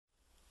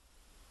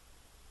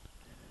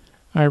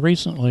I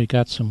recently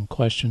got some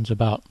questions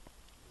about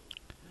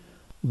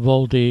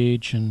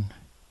voltage and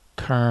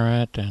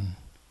current and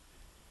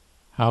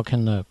how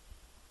can the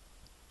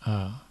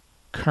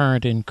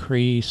current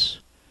increase,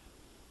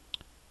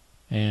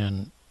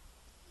 and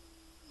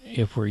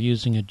if we're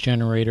using a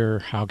generator,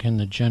 how can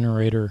the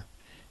generator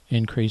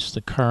increase the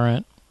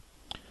current.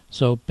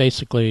 So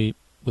basically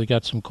we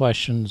got some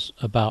questions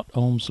about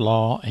Ohm's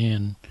law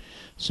and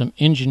some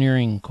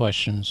engineering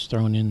questions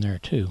thrown in there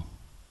too.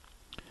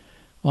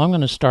 Well, I'm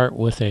going to start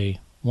with a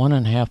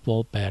 1.5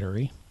 volt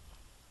battery,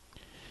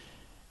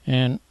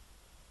 and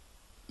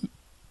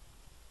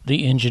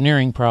the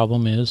engineering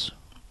problem is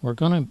we're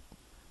going to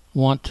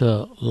want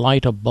to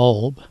light a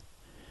bulb,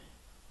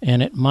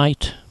 and it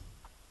might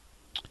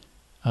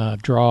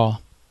draw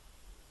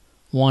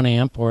 1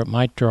 amp, or it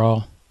might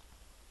draw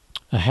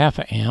a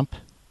 0.5 amp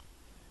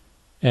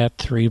at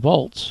 3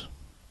 volts.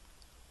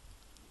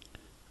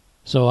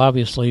 So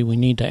obviously we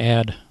need to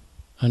add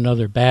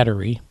another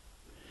battery,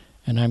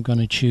 and I'm going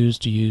to choose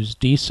to use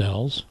D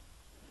cells.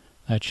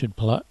 That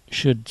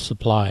should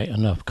supply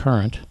enough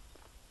current.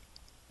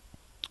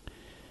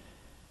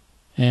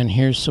 And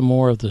here's some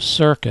more of the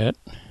circuit.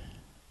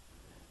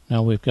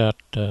 Now we've got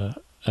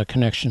a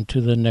connection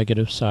to the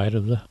negative side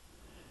of the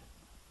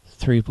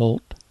 3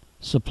 volt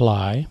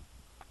supply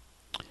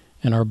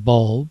and our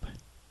bulb,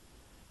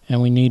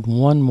 and we need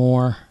one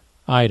more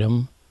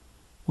item.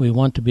 We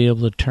want to be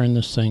able to turn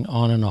this thing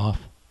on and off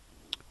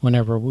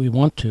whenever we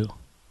want to.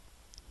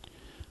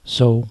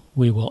 So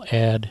we will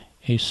add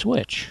a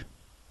switch.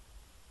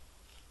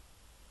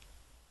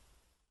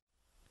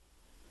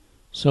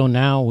 So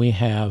now we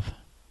have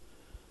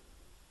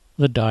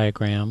the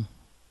diagram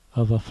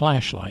of a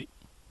flashlight.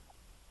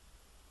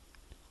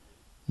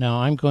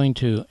 Now I'm going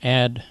to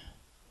add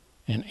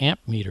an amp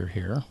meter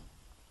here,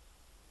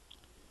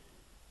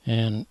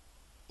 and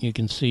you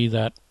can see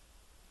that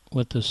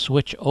with the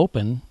switch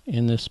open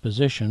in this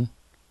position,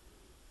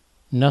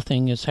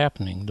 nothing is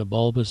happening. The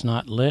bulb is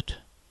not lit,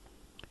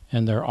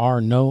 and there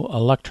are no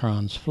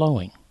electrons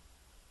flowing.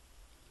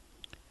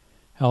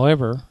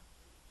 However,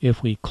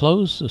 if we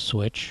close the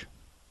switch,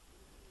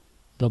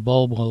 the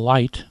bulb will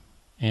light,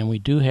 and we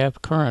do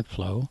have current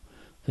flow.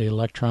 The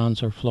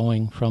electrons are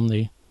flowing from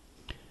the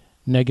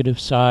negative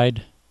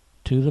side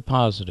to the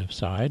positive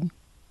side,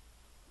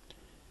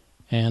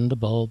 and the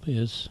bulb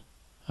is,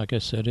 like I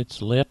said,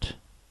 it's lit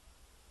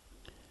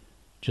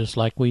just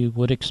like we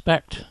would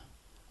expect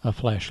a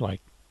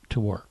flashlight to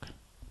work.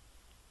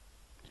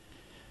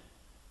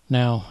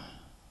 Now,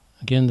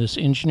 again, this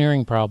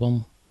engineering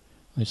problem,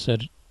 I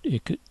said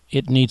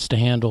it needs to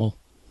handle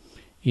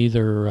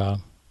either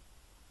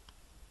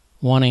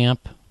 1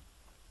 amp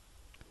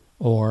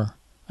or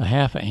a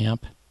 0.5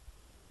 amp,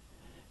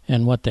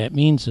 and what that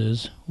means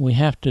is we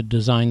have to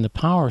design the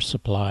power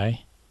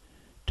supply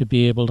to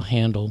be able to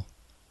handle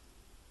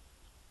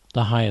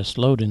the highest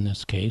load, in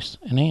this case,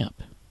 an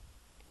amp.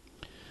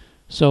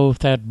 So if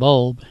that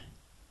bulb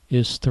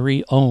is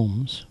 3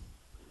 ohms,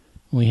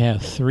 we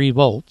have 3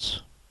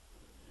 volts.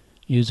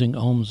 Using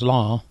Ohm's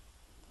law,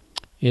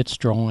 it's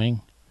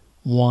drawing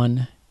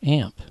 1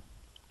 amp.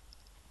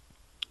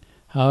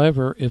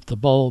 However, if the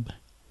bulb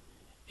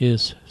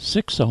is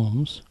 6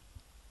 ohms,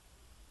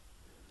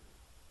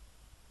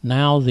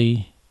 now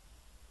the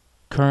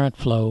current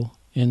flow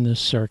in this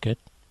circuit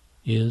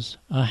is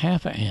a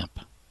 0.5 amp.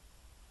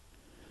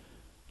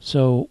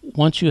 So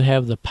once you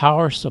have the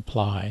power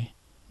supply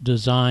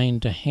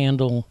designed to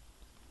handle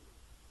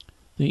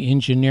the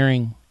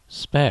engineering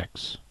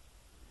specs,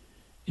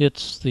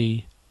 it's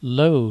the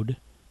load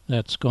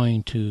that's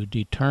going to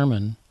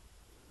determine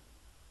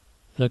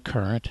the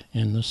current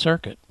in the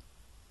circuit.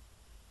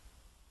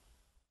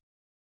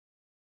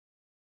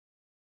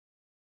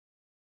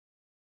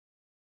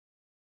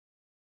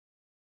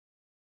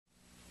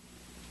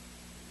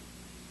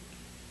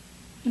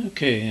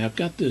 Okay, I've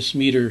got this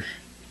meter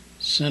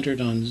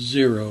centered on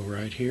 0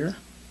 right here,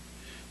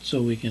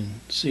 so we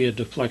can see a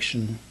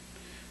deflection,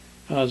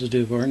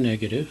 positive or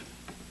negative.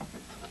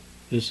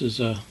 This is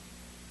a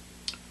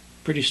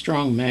pretty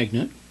strong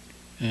magnet,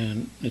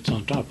 and it's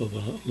on top of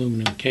an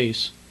aluminum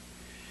case.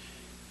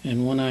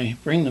 And when I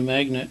bring the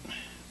magnet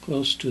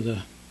close to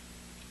the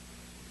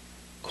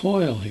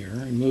coil here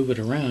and move it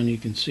around, you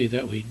can see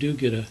that we do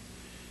get a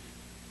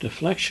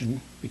deflection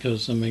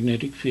because the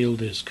magnetic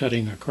field is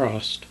cutting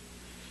across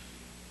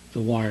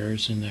the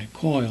wires in that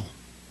coil.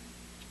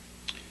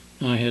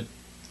 Now, I had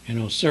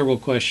several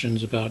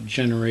questions about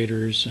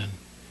generators and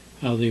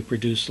how they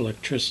produce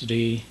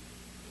electricity,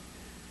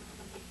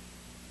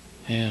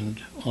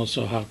 and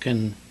also how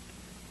can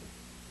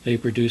they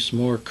produce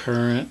more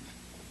current.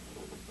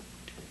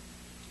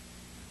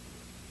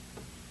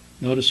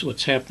 Notice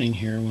what's happening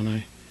here. When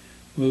I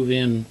move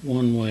in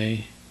one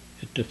way,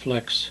 it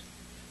deflects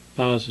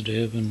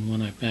positive, and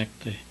when I back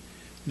the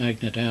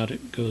magnet out,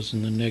 it goes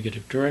in the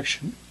negative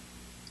direction.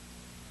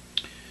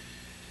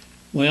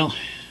 Well,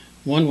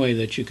 one way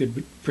that you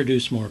could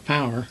produce more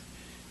power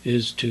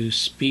is to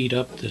speed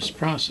up this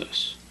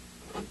process.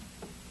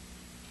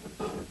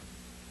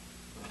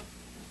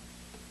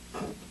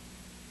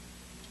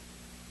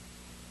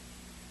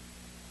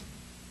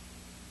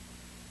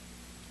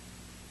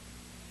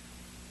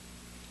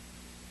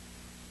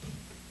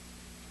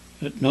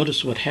 But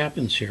notice what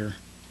happens here.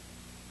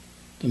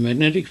 The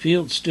magnetic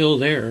field's still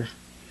there,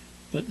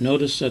 but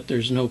notice that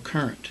there's no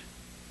current.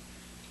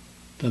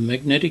 The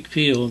magnetic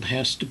field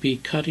has to be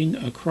cutting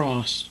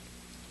across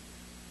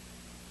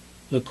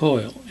the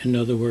coil. In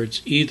other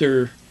words,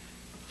 either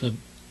the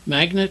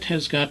magnet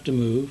has got to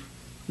move,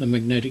 the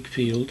magnetic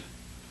field,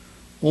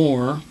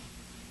 or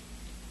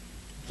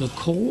the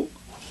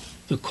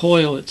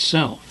coil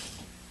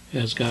itself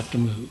has got to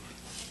move.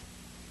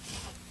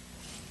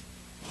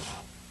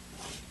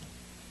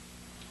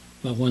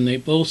 But when they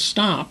both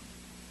stop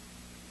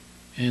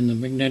and the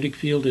magnetic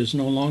field is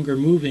no longer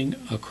moving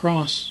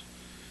across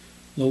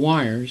the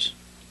wires,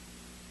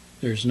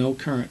 there's no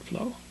current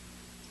flow.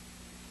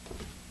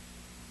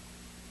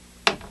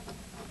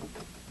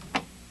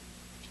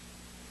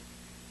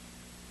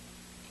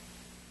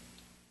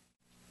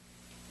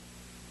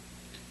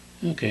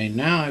 Okay,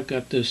 now I've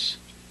got this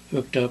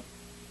hooked up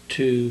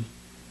to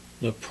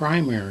the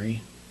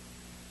primary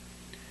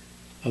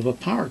of a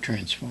power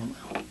transformer.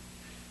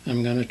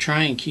 I'm going to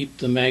try and keep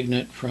the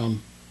magnet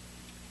from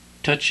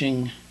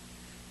touching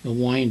the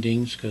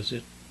windings because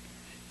it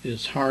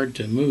is hard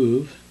to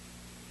move,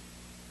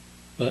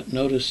 but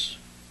notice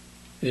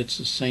it's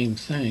the same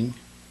thing.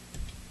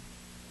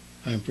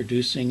 I'm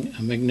producing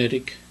a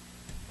magnetic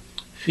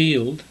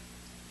field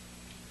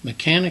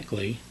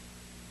mechanically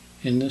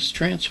in this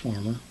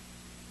transformer,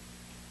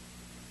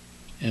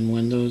 and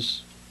when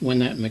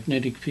that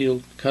magnetic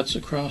field cuts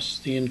across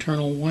the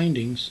internal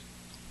windings,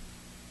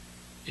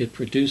 it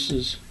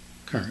produces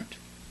current.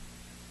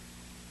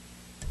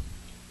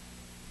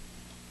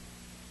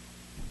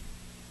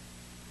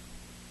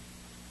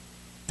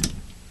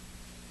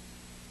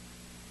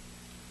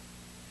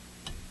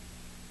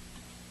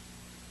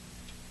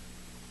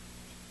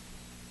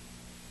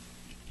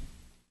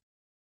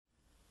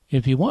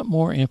 If you want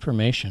more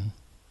information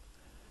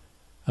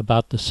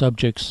about the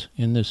subjects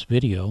in this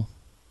video,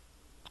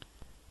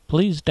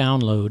 please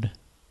download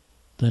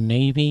the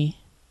Navy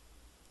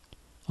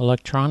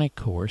electronic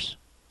course,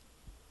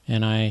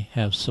 and I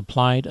have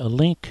supplied a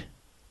link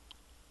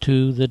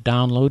to the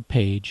download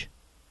page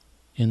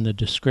in the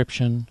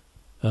description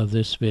of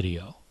this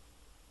video.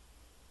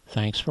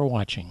 Thanks for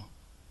watching.